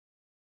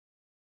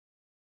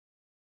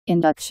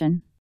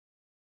Induction.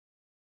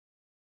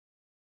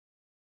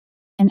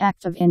 An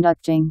act of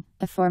inducting,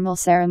 a formal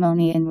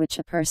ceremony in which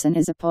a person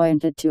is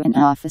appointed to an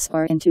office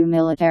or into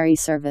military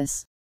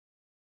service.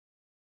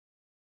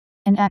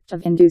 An act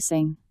of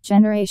inducing,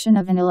 generation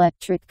of an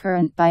electric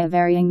current by a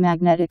varying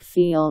magnetic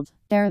field,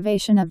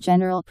 derivation of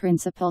general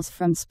principles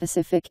from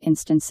specific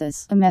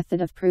instances, a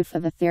method of proof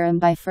of a theorem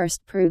by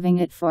first proving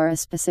it for a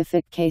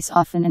specific case,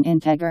 often an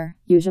integer,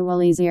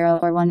 usually 0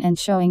 or 1, and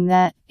showing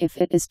that, if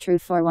it is true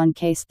for one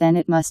case then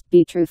it must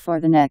be true for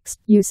the next.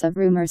 Use of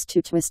rumors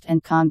to twist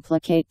and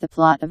complicate the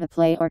plot of a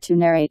play or to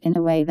narrate in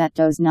a way that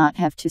does not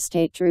have to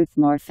state truth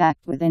nor fact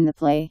within the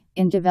play.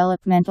 In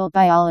developmental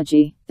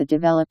biology, the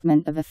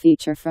development of a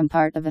feature from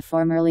part of a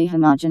formerly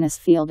homogeneous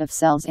field of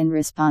cells in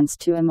response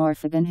to a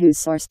morphogen whose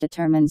source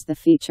determines the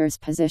feature's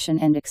position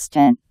and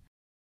extent.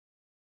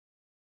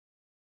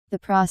 The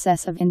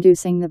process of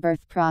inducing, the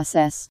birth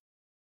process.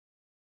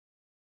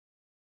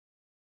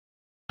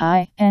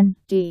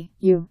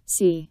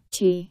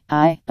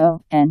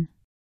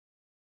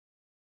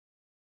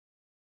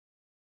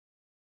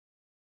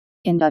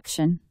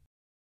 Induction.